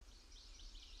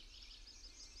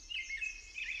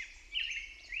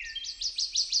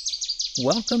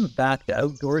Welcome back to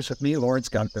Outdoors with me, Lawrence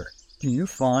Gunther. Do you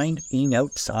find being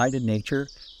outside in nature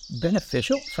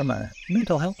beneficial from a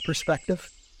mental health perspective?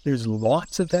 There's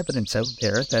lots of evidence out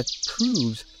there that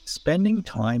proves spending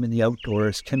time in the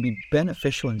outdoors can be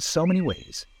beneficial in so many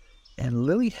ways. And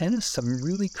Lilly has some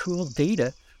really cool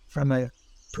data from a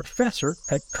professor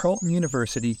at Carleton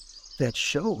University that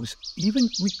shows even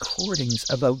recordings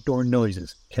of outdoor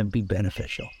noises can be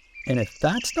beneficial. And if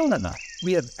that's not enough,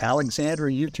 we have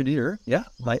Alexandra Euteneier,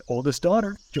 my oldest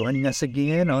daughter, joining us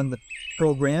again on the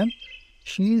program.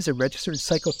 She's a registered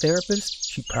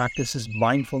psychotherapist. She practices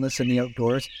mindfulness in the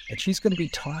outdoors, and she's going to be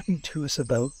talking to us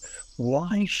about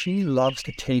why she loves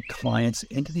to take clients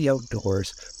into the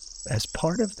outdoors as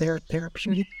part of their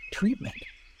therapeutic treatment.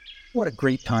 What a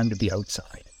great time to be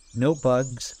outside. No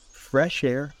bugs, fresh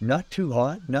air, not too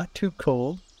hot, not too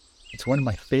cold. It's one of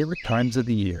my favorite times of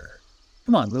the year.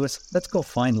 Come on, Lewis, let's go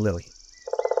find Lilly.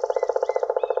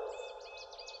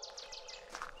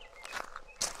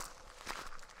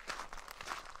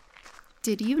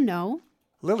 Did you know?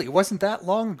 Lilly, wasn't that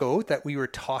long ago that we were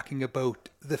talking about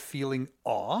the feeling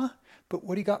awe? But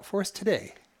what do you got for us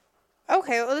today?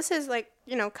 Okay, well, this is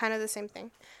kind of the same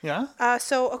thing. Yeah?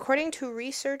 So according to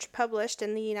research published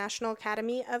in the National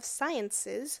Academy of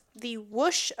Sciences, the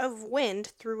whoosh of wind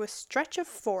through a stretch of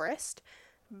forest,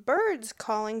 birds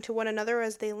calling to one another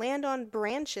as they land on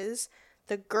branches,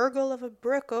 the gurgle of a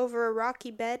brook over a rocky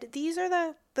bed, these are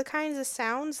the kinds of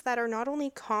sounds that are not only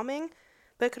calming,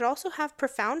 but could also have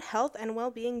profound health and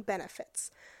well-being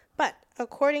benefits. But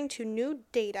according to new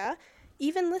data,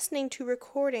 even listening to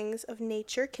recordings of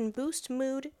nature can boost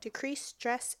mood, decrease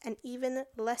stress, and even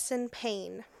lessen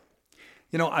pain.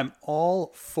 I'm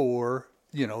all for,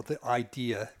 the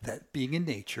idea that being in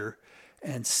nature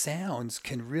and sounds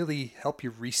can really help you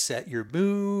reset your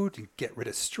mood and get rid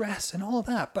of stress and all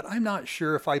that. But I'm not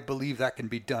sure if I believe that can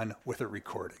be done with a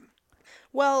recording.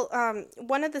 Well,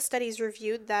 one of the studies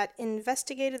reviewed that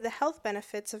investigated the health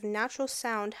benefits of natural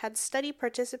sound had study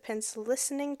participants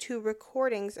listening to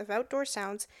recordings of outdoor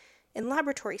sounds in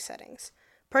laboratory settings.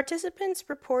 Participants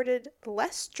reported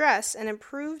less stress and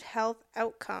improved health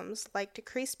outcomes like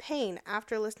decreased pain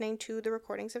after listening to the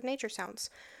recordings of nature sounds.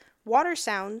 Water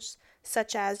sounds,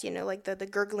 such as, like the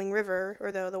gurgling river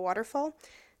or the waterfall,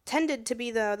 tended to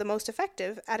be the most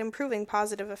effective at improving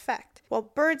positive effect, while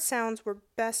bird sounds were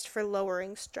best for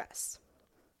lowering stress.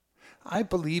 I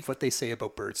believe what they say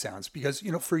about bird sounds because,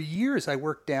 for years I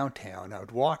worked downtown. I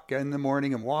would walk in the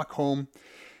morning and walk home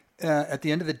at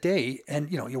the end of the day. And,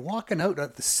 you're walking out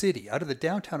of the city, out of the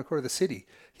downtown core of the city,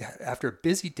 after a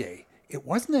busy day. It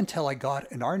wasn't until I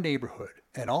got in our neighborhood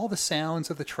and all the sounds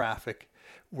of the traffic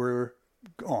were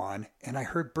gone and I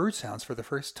heard bird sounds for the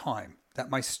first time that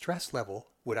my stress level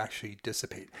would actually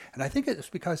dissipate. And I think it's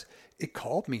because it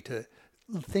called me to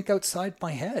think outside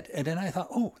my head. And then I thought,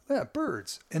 oh, yeah,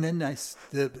 birds. And then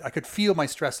I could feel my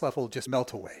stress level just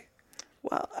melt away.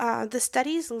 Well, the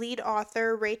study's lead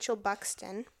author, Rachel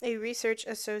Buxton, a research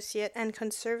associate and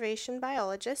conservation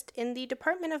biologist in the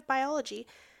Department of Biology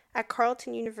at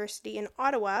Carleton University in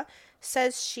Ottawa,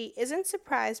 says she isn't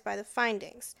surprised by the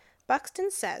findings.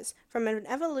 Buxton says, from an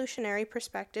evolutionary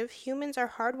perspective, humans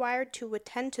are hardwired to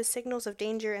attend to signals of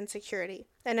danger and security,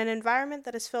 and an environment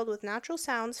that is filled with natural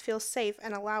sounds feels safe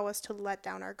and allow us to let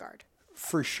down our guard.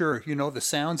 For sure. The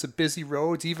sounds of busy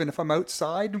roads, even if I'm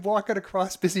outside and walking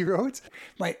across busy roads,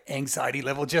 my anxiety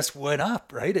level just went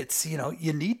up, right? It's,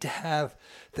 you need to have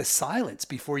the silence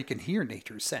before you can hear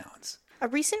nature's sounds. A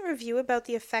recent review about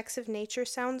the effects of nature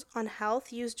sounds on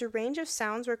health used a range of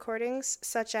sounds recordings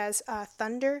such as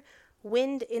thunder,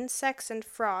 wind, insects, and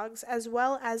frogs, as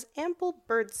well as ample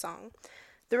birdsong.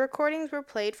 The recordings were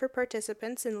played for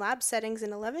participants in lab settings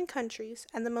in 11 countries,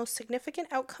 and the most significant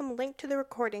outcome linked to the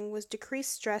recording was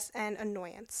decreased stress and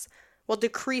annoyance. Well,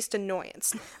 decreased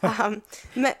annoyance.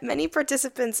 Many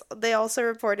participants, they also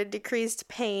reported decreased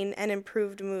pain and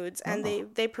improved moods, and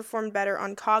they performed better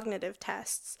on cognitive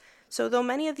tests. So though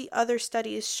many of the other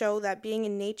studies show that being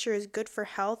in nature is good for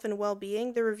health and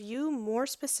well-being, the review more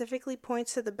specifically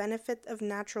points to the benefit of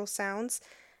natural sounds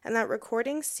and that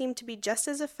recordings seem to be just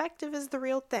as effective as the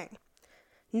real thing.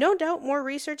 No doubt more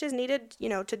research is needed,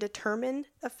 to determine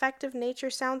effective nature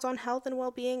sounds on health and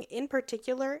well-being, in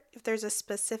particular if there's a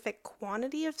specific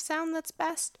quantity of sound that's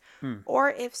best, or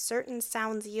if certain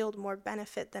sounds yield more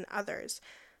benefit than others.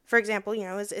 For example,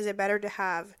 is it better to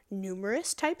have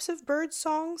numerous types of bird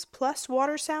songs plus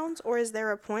water sounds, or is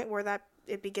there a point where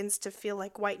it begins to feel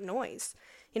like white noise?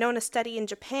 In a study in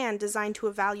Japan designed to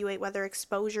evaluate whether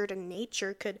exposure to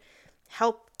nature could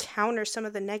help counter some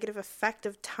of the negative effect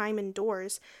of time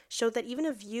indoors, showed that even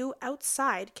a view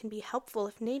outside can be helpful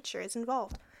if nature is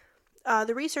involved.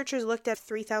 The researchers looked at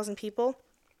 3,000 people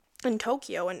in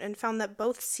Tokyo and found that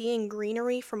both seeing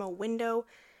greenery from a window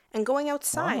and going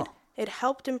outside, Wow. it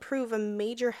helped improve a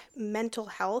major mental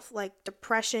health like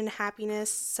depression,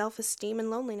 happiness, self-esteem, and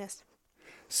loneliness.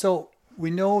 So we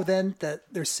know then that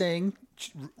they're saying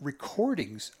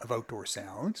recordings of outdoor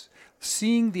sounds,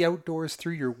 seeing the outdoors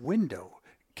through your window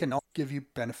can all give you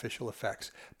beneficial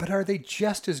effects. But are they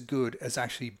just as good as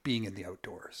actually being in the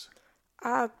outdoors?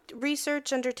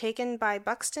 Research undertaken by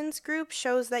Buxton's group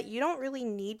shows that you don't really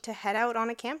need to head out on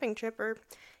a camping trip or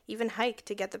even hike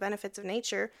to get the benefits of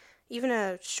nature. Even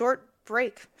a short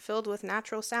break filled with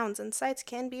natural sounds and sights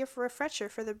can be a refresher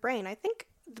for the brain. I think,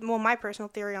 well, my personal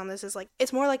theory on this is like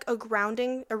it's more like a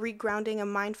grounding, a regrounding, a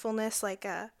mindfulness, like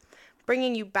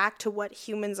bringing you back to what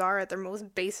humans are at their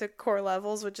most basic core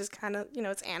levels, which is kind of,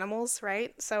 it's animals,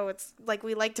 right? So it's like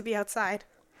we like to be outside.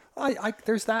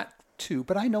 There's that too,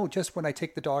 but I know just when I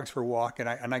take the dogs for a walk and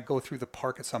I go through the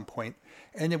park at some point,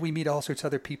 and then we meet all sorts of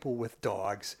other people with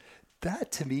dogs,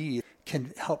 that to me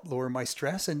can help lower my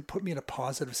stress and put me in a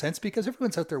positive sense because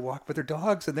everyone's out there walking with their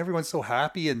dogs and everyone's so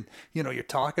happy and you're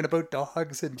talking about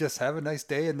dogs and just have a nice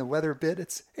day and the weather a bit.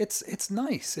 It's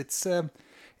nice. It's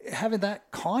having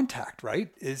that contact, right,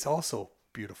 is also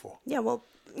beautiful. Yeah, well,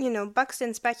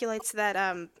 Buxton speculates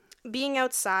that being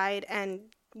outside and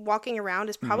walking around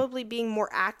is probably being more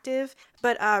active,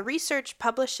 but research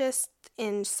published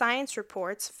in Science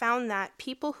Reports found that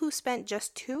people who spent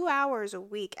just 2 hours a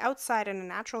week outside in a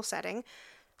natural setting,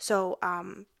 so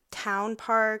town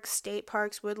parks, state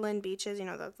parks, woodland, beaches,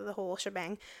 the whole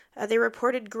shebang, they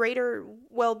reported greater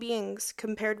well-beings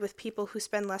compared with people who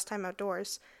spend less time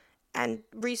outdoors. And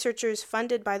researchers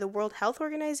funded by the World Health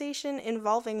Organization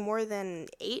involving more than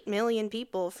 8 million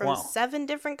people from 7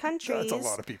 different countries. That's a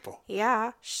lot of people.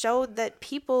 Yeah, showed that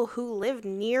people who lived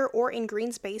near or in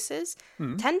green spaces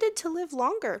tended to live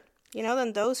longer,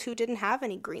 than those who didn't have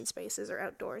any green spaces or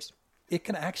outdoors. It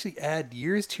can actually add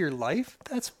years to your life.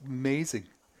 That's amazing.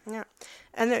 Yeah.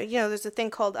 And there's a thing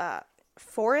called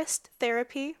forest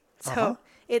therapy. So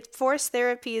forest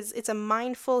therapy it's a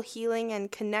mindful healing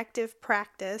and connective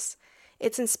practice.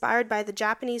 It's inspired by the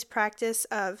Japanese practice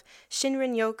of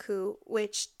Shinrin-yoku,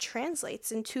 which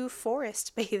translates into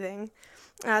forest bathing.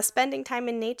 Spending time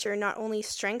in nature not only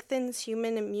strengthens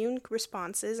human immune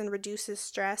responses and reduces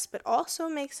stress, but also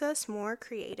makes us more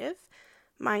creative,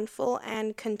 mindful,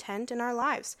 and content in our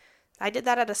lives. I did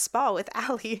that at a spa with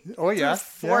Allie. Oh, yeah.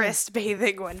 Forest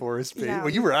bathing one. Forest bathing. Yeah.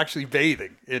 Well, you were actually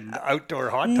bathing in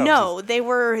outdoor hot tubs. No, they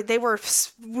were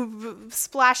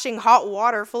splashing hot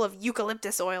water full of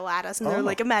eucalyptus oil at us. And they're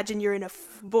like, imagine you're in a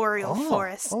boreal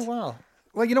forest. Oh, wow.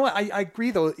 Well, you know what? I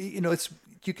agree, though.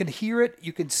 You can hear it,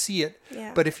 you can see it.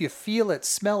 Yeah. But if you feel it,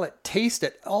 smell it, taste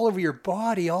it, all over your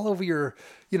body, all over your,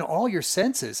 all your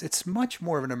senses, it's much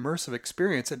more of an immersive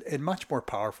experience and much more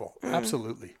powerful.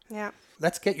 Absolutely. Yeah.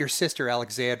 Let's get your sister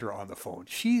Alexandra on the phone.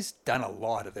 She's done a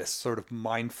lot of this sort of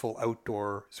mindful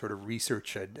outdoor sort of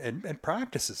research and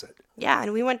practices it. Yeah,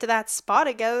 and we went to that spa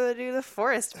together to do the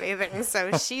forest bathing.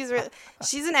 So she's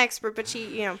an expert, but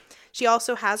she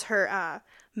also has her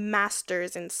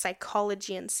master's in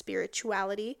psychology and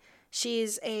spirituality.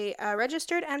 She's a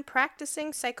registered and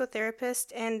practicing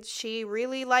psychotherapist, and she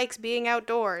really likes being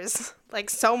outdoors, like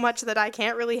so much that I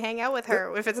can't really hang out with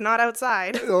her if it's not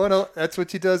outside. Oh, no, that's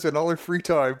what she does in all her free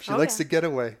time. She likes to get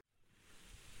away.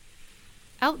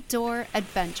 Outdoor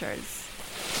adventures.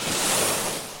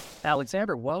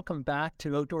 Alexandra, welcome back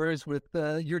to Outdoors with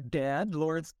your dad,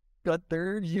 Lawrence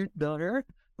Gunther, your daughter.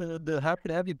 Happy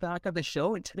to have you back on the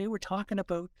show. And today we're talking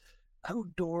about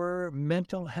outdoor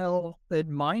mental health and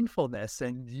mindfulness,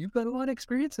 and you've got a lot of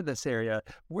experience in this area.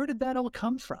 Where did that all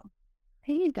come from?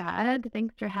 Hey, Dad.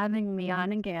 Thanks for having me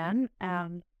on again.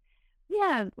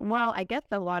 Yeah, well, I guess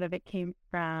a lot of it came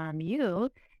from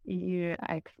you. You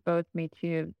exposed me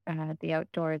to the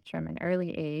outdoors from an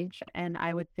early age, and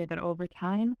I would say that over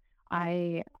time,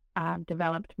 I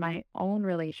developed my own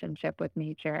relationship with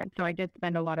nature. So I did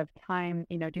spend a lot of time,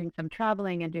 doing some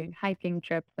traveling and doing hiking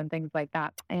trips and things like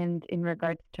that. And in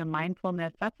regards to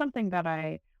mindfulness, that's something that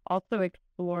I also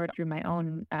explored through my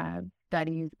own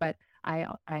studies, but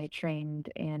I trained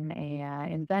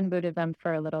in Zen Buddhism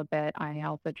for a little bit. I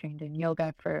also trained in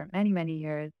yoga for many, many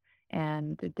years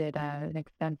and did an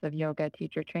extensive yoga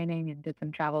teacher training and did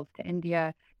some travels to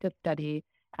India to study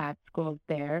at schools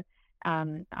there.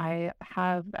 I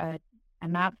have a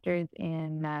master's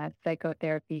in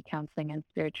psychotherapy, counseling, and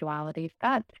spirituality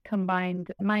that combined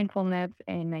mindfulness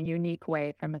in a unique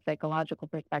way from a psychological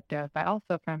perspective, but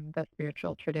also from the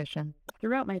spiritual tradition.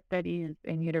 Throughout my studies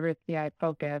in university, I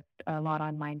focused a lot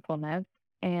on mindfulness.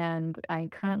 And I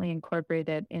currently incorporate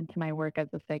it into my work as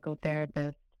a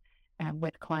psychotherapist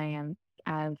with clients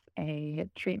as a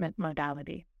treatment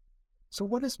modality. So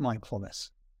what is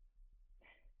mindfulness?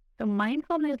 So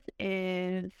mindfulness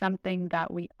is something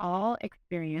that we all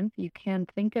experience. You can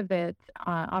think of it,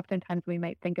 oftentimes we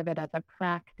might think of it as a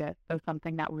practice, so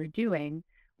something that we're doing.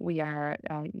 We are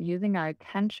using our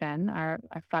attention, our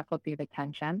faculty of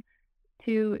attention,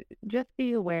 to just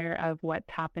be aware of what's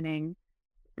happening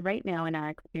right now in our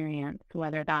experience,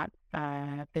 whether that's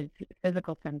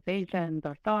physical sensations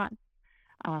or thoughts,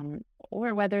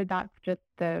 or whether that's just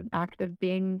the act of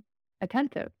being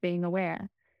attentive, being aware.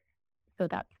 So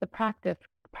that's the practice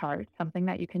part, something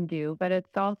that you can do, but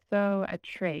it's also a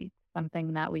trait,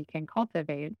 something that we can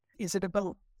cultivate. Is it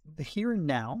about the here and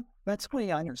now? That's the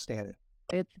way I understand it.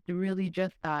 It's really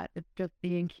just that. It's just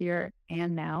being here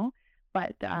and now.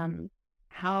 But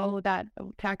how that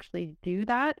to actually do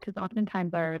that, because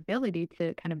oftentimes our ability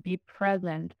to kind of be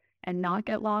present and not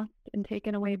get lost and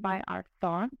taken away by our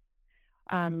thoughts,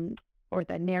 or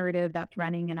the narrative that's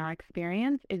running in our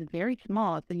experience is very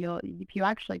small. So if you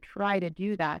actually try to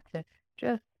do that, to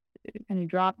just kind of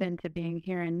drop into being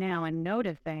here and now and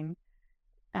noticing,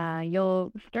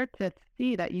 you'll start to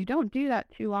see that you don't do that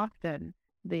too often.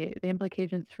 The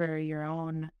implications for your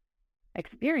own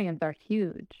experience are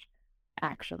huge,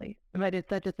 actually. But it's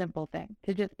such a simple thing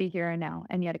to just be here and now,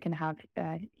 and yet it can have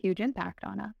a huge impact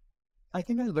on us. I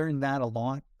think I learned that a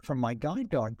lot from my guide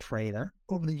dog trainer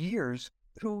over the years,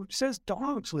 who says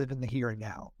dogs live in the here and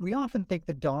now. We often think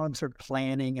that dogs are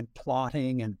planning and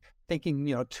plotting and thinking,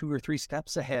 2 or 3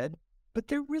 steps ahead, but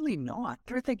they're really not.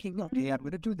 They're thinking, okay, I'm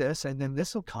going to do this and then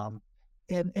this will come.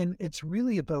 And it's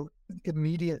really about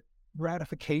immediate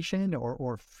gratification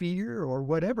or fear or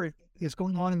whatever is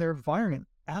going on in their environment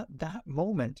at that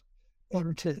moment.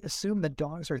 And to assume that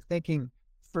dogs are thinking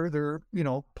further,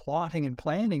 plotting and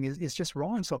planning is just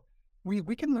wrong. So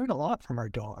we can learn a lot from our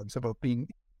dogs about being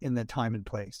in the time and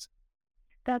place.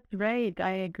 That's right.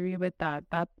 I agree with that.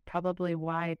 That's probably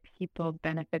why people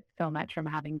benefit so much from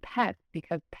having pets,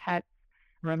 because pets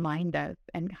remind us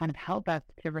and kind of help us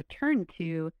to return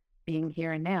to being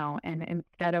here and now. And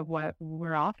instead of what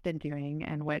we're often doing,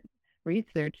 and what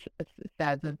research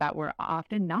says, is that we're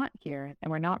often not here and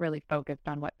we're not really focused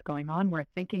on what's going on. We're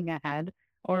thinking ahead,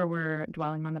 or we're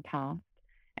dwelling on the past.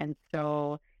 And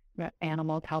so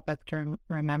animals help us to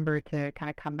remember to kind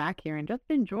of come back here and just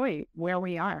enjoy where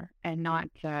we are, and not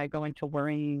go into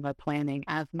worrying or planning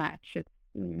as much. It's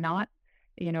not,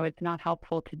 it's not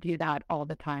helpful to do that all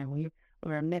the time.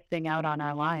 We're missing out on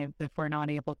our lives if we're not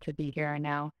able to be here and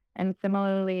now. And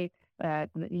similarly,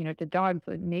 to dogs,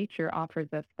 nature offers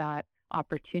us that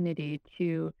opportunity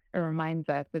to, it reminds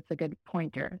us, it's a good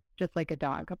pointer, just like a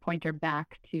dog, a pointer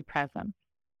back to presence.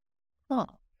 Huh.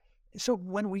 So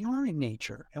when we are in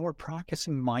nature and we're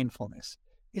practicing mindfulness,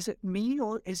 is it me,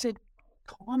 or is it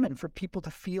common for people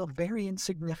to feel very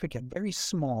insignificant, very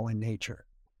small in nature?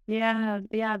 Yeah,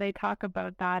 they talk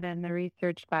about that in the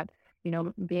research, that,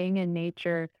 being in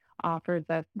nature offers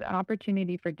us the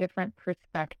opportunity for different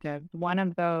perspectives. One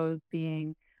of those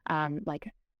being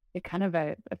like a kind of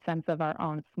a sense of our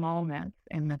own smallness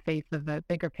in the face of the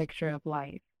bigger picture of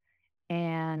life.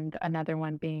 And another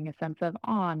one being a sense of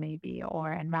awe, maybe,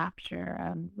 or enrapture,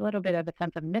 a little bit of a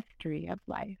sense of mystery of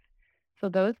life. So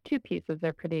those two pieces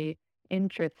are pretty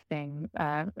interesting,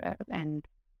 and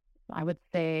I would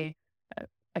say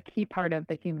a key part of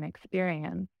the human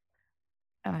experience,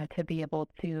 to be able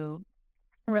to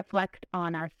reflect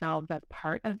on ourselves as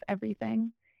part of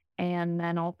everything, and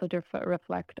then also to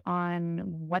reflect on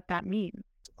what that means.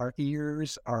 Our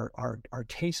ears, our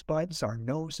taste buds, our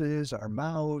noses, our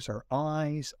mouths, our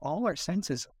eyes, all our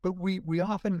senses. But we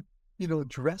often,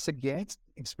 dress against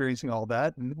experiencing all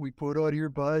that, and we put on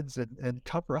earbuds and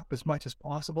cover up as much as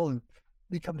possible and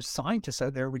become scientists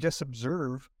out there. We just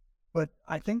observe. But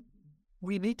I think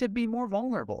we need to be more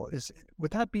vulnerable.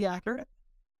 Would that be accurate?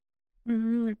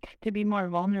 To be more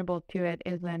vulnerable to it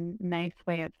is a nice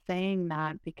way of saying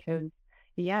that, because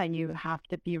you have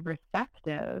to be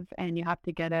receptive, and you have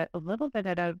to get a little bit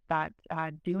out of that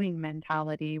doing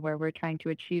mentality where we're trying to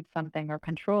achieve something or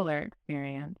control our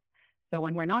experience. So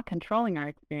when we're not controlling our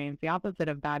experience, the opposite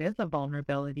of that is a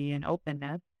vulnerability and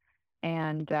openness.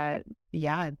 And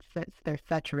there's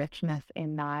such richness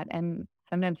in that. And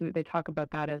sometimes they talk about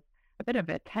that as a bit of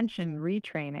attention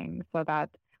retraining, so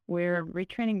that we're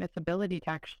retraining this ability to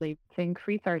actually to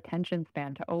increase our attention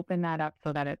span, to open that up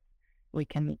so that we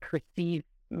can perceive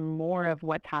more of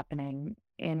what's happening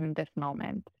in this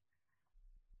moment.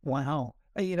 Wow.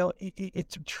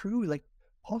 It's true. Like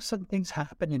all of a sudden things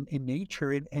happen in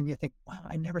nature and you think, wow,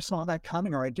 I never saw that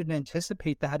coming, or I didn't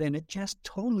anticipate that. And it just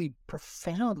totally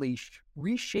profoundly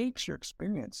reshapes your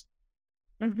experience.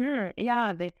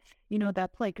 Yeah,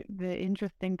 that's like the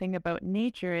interesting thing about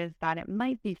nature is that it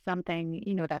might be something,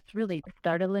 that's really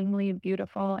startlingly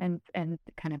beautiful and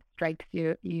kind of strikes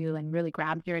you and really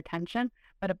grabs your attention.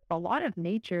 But a lot of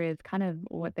nature is kind of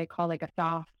what they call like a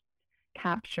soft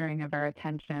capturing of our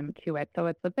attention to it. So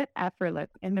it's a bit effortless.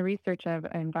 In the research of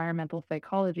environmental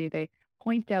psychology, they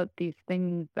point out these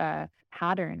things,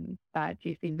 patterns that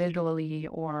you see visually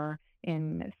or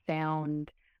in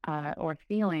sound or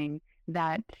feeling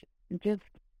that just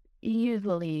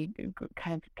easily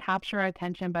kind of capture our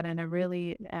attention, but in a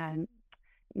really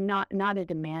not a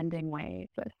demanding way.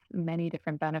 So many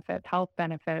different benefits, health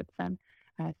benefits, and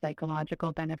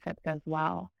psychological benefits as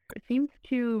well. It seems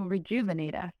to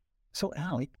rejuvenate us. So,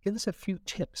 Allie, give us a few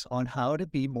tips on how to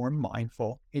be more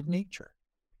mindful in nature.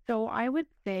 So I would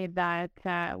say that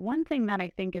one thing that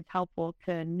I think is helpful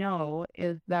to know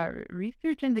is that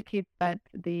research indicates that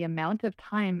the amount of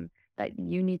time that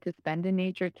you need to spend in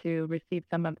nature to receive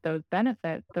some of those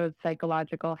benefits, those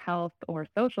psychological, health, or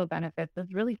social benefits,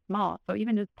 is really small. So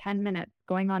even just 10 minutes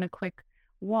going on a quick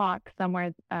walk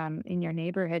somewhere in your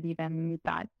neighborhood, even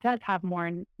that does have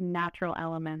more natural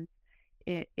elements,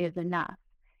 is enough.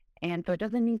 And so it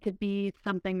doesn't need to be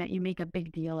something that you make a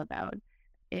big deal about.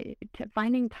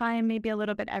 Finding time maybe a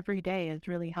little bit every day is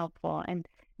really helpful. And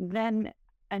then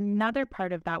another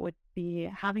part of that would be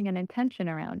having an intention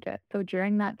around it. So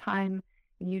during that time,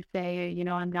 you say,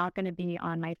 I'm not going to be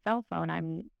on my cell phone.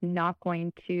 I'm not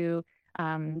going to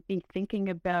be thinking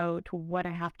about what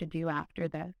I have to do after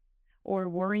this or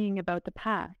worrying about the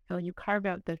past. So you carve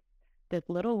out this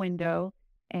little window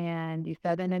and you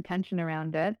set an intention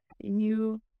around it.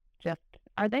 You just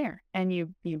are there and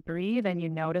you breathe and you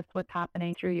notice what's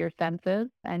happening through your senses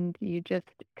and you just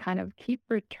kind of keep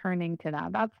returning to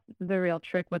that. That's the real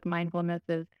trick with mindfulness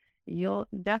is you'll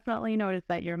definitely notice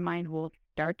that your mind will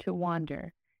start to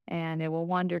wander and it will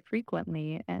wander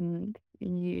frequently, and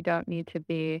you don't need to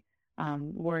be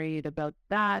worried about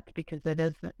that because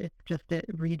it's just a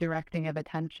redirecting of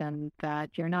attention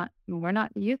that we're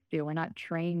not used to. We're not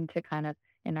trained to kind of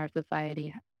in our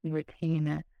society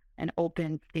retain an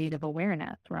open state of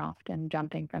awareness. We're often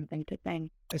jumping from thing to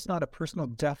thing. It's not a personal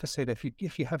deficit.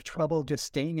 If you have trouble just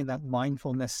staying in that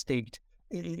mindfulness state,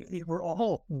 we're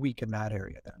all weak in that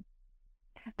area then.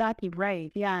 That's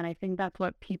right. Yeah. And I think that's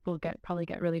what people probably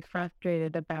get really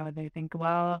frustrated about. They think,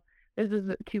 well, this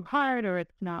is too hard or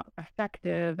it's not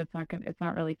effective. It's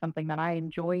not really something that I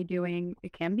enjoy doing.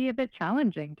 It can be a bit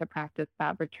challenging to practice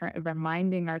that,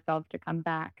 reminding ourselves to come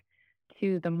back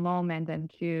to the moment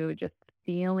and to just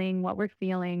feeling what we're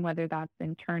feeling, whether that's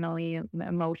internally,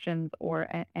 emotions,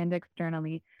 and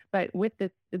externally. But with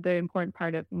this, the important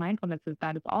part of mindfulness is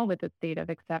that it's all with a state of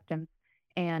acceptance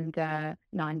and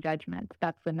non-judgment.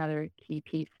 That's another key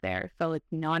piece there. So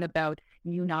it's not about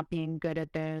you not being good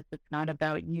at this. It's not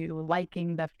about you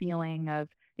liking the feeling of,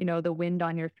 the wind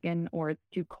on your skin, or it's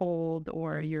too cold,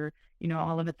 or you're,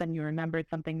 all of a sudden you remembered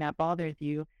something that bothers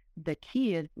you. The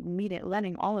key is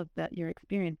letting all of your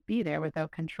experience be there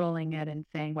without controlling it and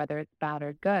saying whether it's bad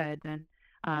or good.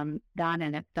 And that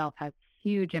in itself has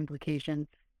huge implications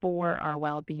for our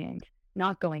well-being,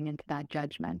 not going into that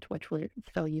judgment, which we're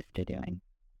so used to doing.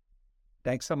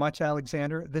 Thanks so much,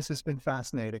 Alexandra. This has been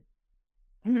fascinating.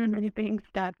 Thanks,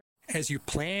 Dad. As you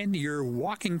plan your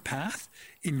walking path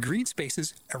in green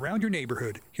spaces around your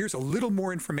neighborhood, here's a little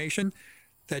more information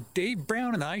that Dave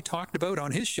Brown and I talked about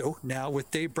on his show, Now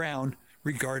with Dave Brown,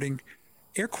 regarding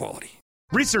air quality.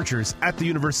 Researchers at the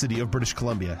University of British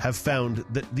Columbia have found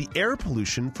that the air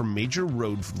pollution from major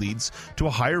roads leads to a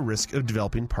higher risk of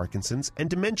developing Parkinson's and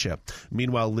dementia.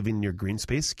 Meanwhile, living near green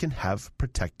space can have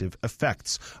protective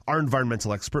effects. Our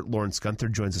environmental expert, Lawrence Gunther,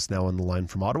 joins us now on the line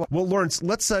from Ottawa. Well, Lawrence,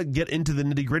 let's get into the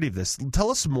nitty-gritty of this.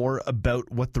 Tell us more about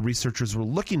what the researchers were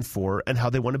looking for and how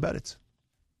they went about it.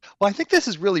 Well, I think this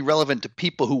is really relevant to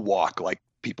people who walk, like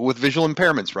people with visual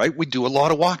impairments, right? We do a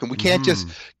lot of walking. We can't just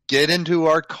get into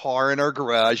our car in our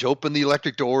garage, open the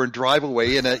electric door, and drive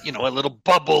away in a little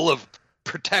bubble of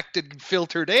protected,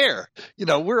 filtered air.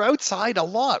 We're outside a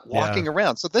lot, walking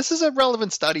around. So this is a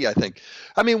relevant study, I think.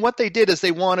 I mean, what they did is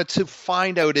they wanted to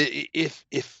find out if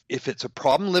it's a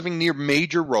problem living near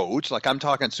major roads, like I'm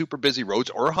talking super busy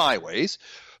roads or highways.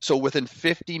 So within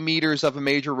 50 meters of a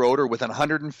major road or within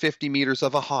 150 meters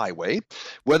of a highway,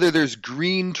 whether there's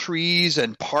green trees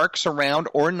and parks around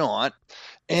or not,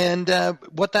 And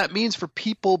what that means for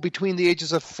people between the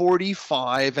ages of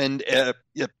 45 and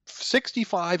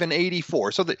 65 and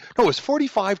 84. So it was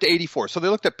 45 to 84. So they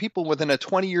looked at people within a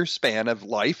 20-year span of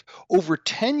life over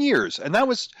 10 years. And that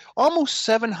was almost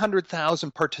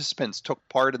 700,000 participants took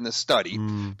part in this study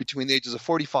between the ages of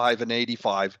 45 and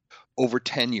 85 over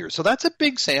 10 years. So that's a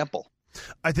big sample.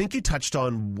 I think you touched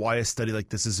on why a study like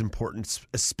this is important,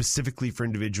 specifically for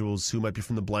individuals who might be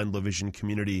from the blind, low vision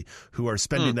community who are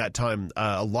spending that time,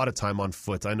 a lot of time on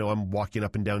foot. I know I'm walking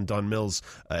up and down Don Mills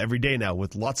every day now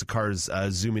with lots of cars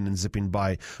zooming and zipping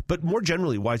by. But more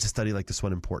generally, why is a study like this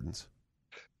one important?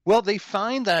 Well, they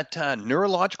find that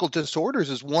neurological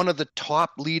disorders is one of the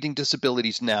top leading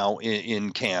disabilities now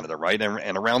in Canada, right,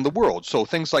 and around the world. So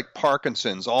things like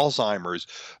Parkinson's, Alzheimer's,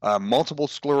 multiple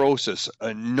sclerosis,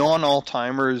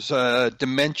 non-Alzheimer's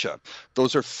dementia.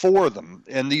 Those are 4 of them,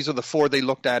 and these are the 4 they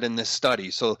looked at in this study.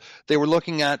 So they were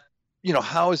looking at,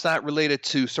 how is that related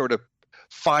to sort of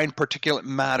fine particulate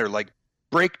matter like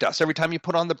brake dust. Every time you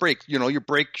put on the brake, your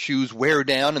brake shoes wear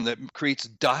down and that creates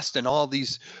dust, and all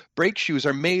these brake shoes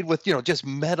are made with, just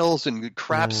metals and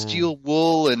crap steel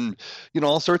wool and,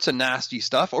 all sorts of nasty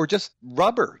stuff, or just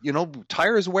rubber.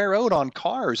 Tires wear out on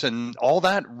cars and all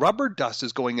that rubber dust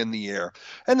is going in the air.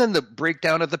 And then the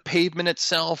breakdown of the pavement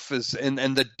itself is, and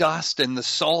the dust and the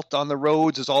salt on the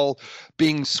roads is all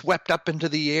being swept up into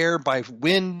the air by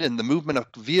wind and the movement of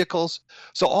vehicles.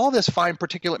 So all this fine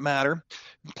particulate matter,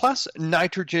 plus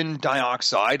nitrogen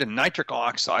dioxide and nitric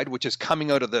oxide, which is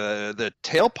coming out of the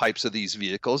tailpipes of these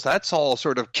vehicles, that's all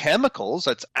sort of chemicals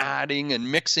that's adding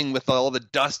and mixing with all the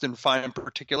dust and fine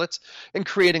particulates and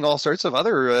creating all sorts of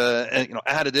other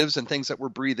additives and things that we're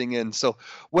breathing in. So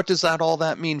what does all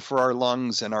that mean for our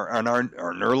lungs and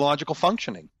our neurological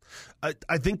functioning?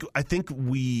 I think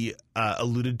we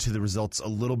alluded to the results a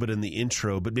little bit in the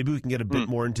intro, but maybe we can get a bit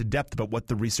more into depth about what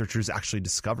the researchers actually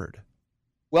discovered.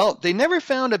 Well, they never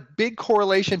found a big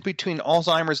correlation between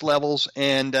Alzheimer's levels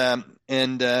and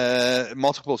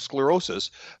multiple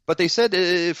sclerosis, but they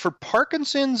said for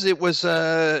Parkinson's it was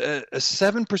a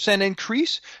 7%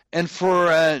 increase, and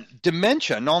for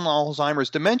dementia, non-Alzheimer's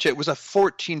dementia, it was a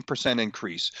 14%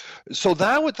 increase. So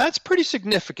that's pretty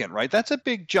significant, right? That's a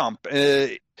big jump.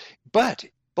 But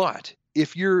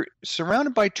if you're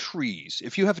surrounded by trees,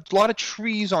 if you have a lot of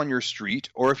trees on your street,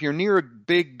 or if you're near a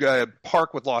big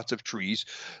park with lots of trees,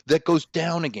 that goes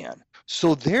down again.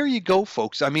 So there you go,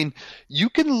 folks. I mean, you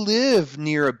can live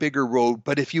near a bigger road,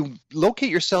 but if you locate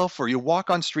yourself, or you walk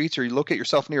on streets, or you locate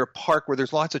yourself near a park where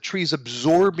there's lots of trees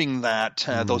absorbing that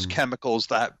those chemicals,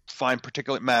 that fine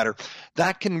particulate matter,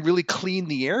 that can really clean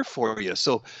the air for you.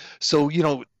 So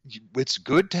it's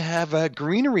good to have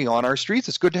greenery on our streets.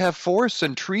 It's good to have forests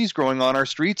and trees growing on our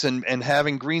streets and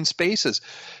having green spaces.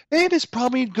 It is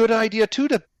probably a good idea too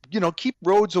to keep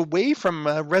roads away from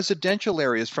residential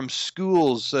areas, from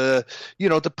schools, to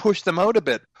push them out a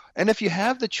bit. And if you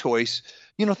have the choice,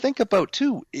 think about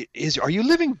too, are you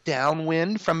living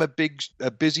downwind from a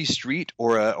busy street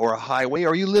or a highway? Or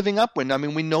are you living upwind? I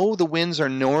mean, we know the winds are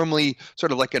normally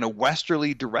sort of like in a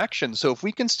westerly direction. So if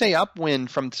we can stay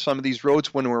upwind from some of these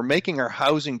roads when we're making our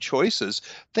housing choices,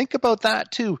 think about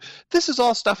that too. This is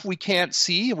all stuff we can't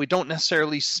see and we don't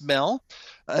necessarily smell,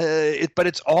 but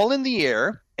it's all in the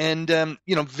air. And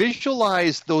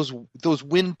visualize those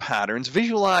wind patterns,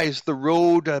 visualize the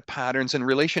road patterns in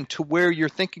relation to where you're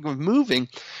thinking of moving,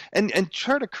 and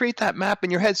try to create that map in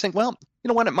your head, saying, well, you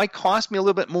know what, it might cost me a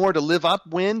little bit more to live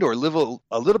upwind, or live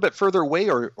a little bit further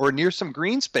away, or near some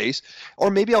green space,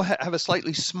 or maybe I'll have a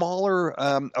slightly smaller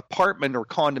apartment or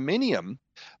condominium.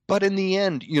 But in the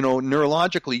end,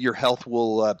 neurologically, your health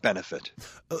will benefit.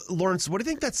 Lawrence, what do you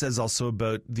think that says also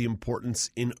about the importance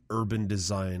in urban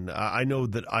design? I know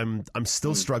that I'm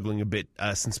still struggling a bit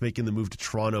since making the move to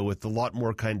Toronto, with a lot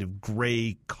more kind of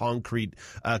gray concrete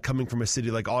coming from a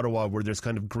city like Ottawa, where there's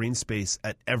kind of green space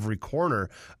at every corner.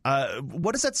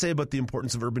 What does that say about the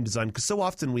importance of urban design? Because so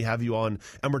often we have you on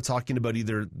and we're talking about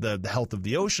either the health of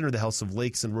the ocean or the health of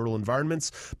lakes and rural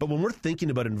environments. But when we're thinking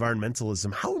about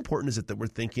environmentalism, how important is it that we're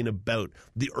thinking about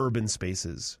the urban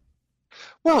spaces?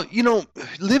 Well,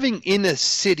 living in a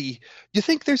city, you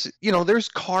think there's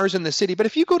cars in the city, but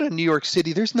if you go to New York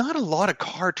City, there's not a lot of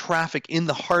car traffic in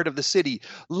the heart of the city.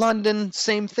 London,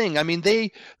 same thing. I mean,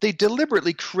 they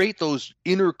deliberately create those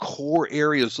inner core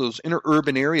areas, those inner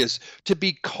urban areas, to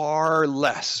be car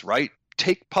less, right?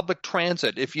 take public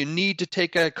transit. If you need to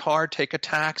take a car, take a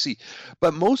taxi.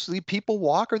 But mostly people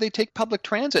walk or they take public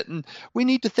transit. And we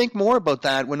need to think more about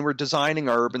that when we're designing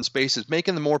our urban spaces,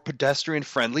 making them more pedestrian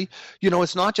friendly.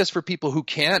 It's not just for people who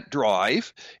can't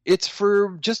drive. It's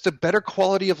for just a better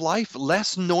quality of life,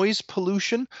 less noise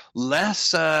pollution,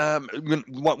 less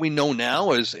what we know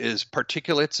now is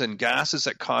particulates and gases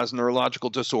that cause neurological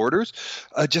disorders,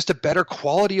 just a better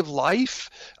quality of life,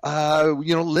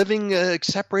 living,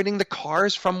 separating the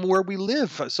cars from where we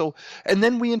live. And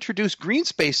then we introduce green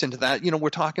space into that. We're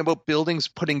talking about buildings,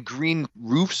 putting green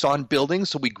roofs on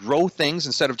buildings so we grow things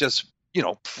instead of just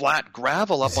flat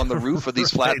gravel up on the roof of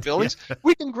these flat buildings. Yeah.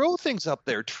 We can grow things up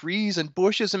there, trees and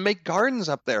bushes, and make gardens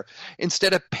up there.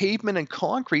 Instead of pavement and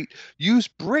concrete, use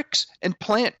bricks and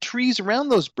plant trees around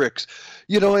those bricks.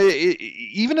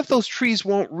 Even if those trees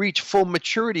won't reach full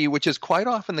maturity, which is quite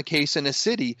often the case in a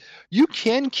city, you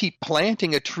can keep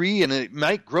planting a tree and it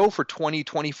might grow for 20,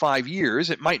 25 years.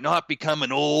 It might not become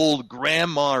an old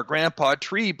grandma or grandpa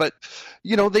tree, but,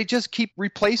 they just keep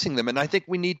replacing them. And I think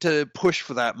we need to push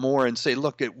for that more and say,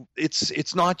 look,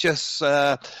 it's not just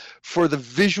for the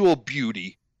visual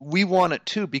beauty. We want it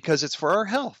too because it's for our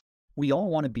health. We all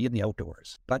want to be in the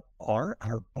outdoors, but are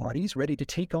our bodies ready to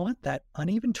take on that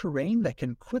uneven terrain that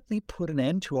can quickly put an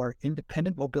end to our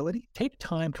independent mobility? Take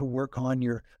time to work on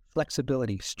your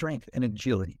flexibility, strength, and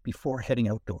agility before heading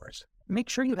outdoors. Make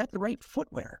sure you have the right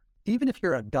footwear. Even if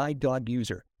you're a guide dog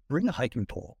user, bring a hiking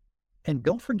pole. And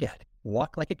don't forget,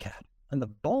 walk like a cat on the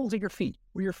balls of your feet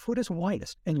where your foot is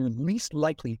widest and you're least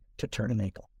likely to turn an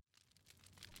ankle.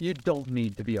 You don't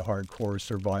need to be a hardcore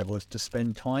survivalist to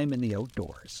spend time in the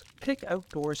outdoors. Pick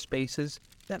outdoor spaces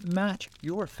that match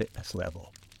your fitness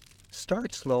level.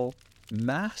 Start slow,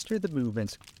 master the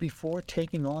movements before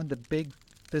taking on the big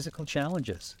physical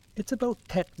challenges. It's about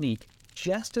technique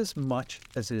just as much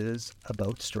as it is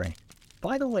about strength.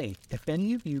 By the way, if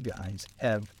any of you guys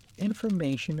have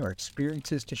information or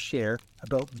experiences to share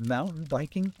about mountain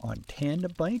biking on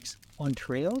tandem bikes on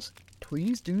trails,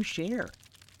 please do share.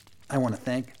 I want to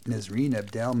thank Nazreen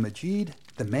Abdel-Majid.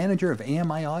 The manager of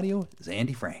AMI Audio is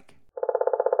Andy Frank.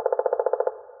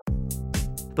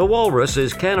 The Walrus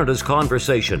is Canada's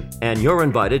conversation, and you're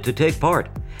invited to take part.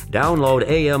 Download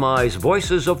AMI's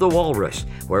Voices of the Walrus,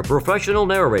 where professional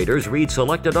narrators read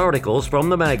selected articles from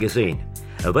the magazine.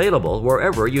 Available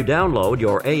wherever you download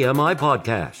your AMI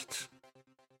podcasts.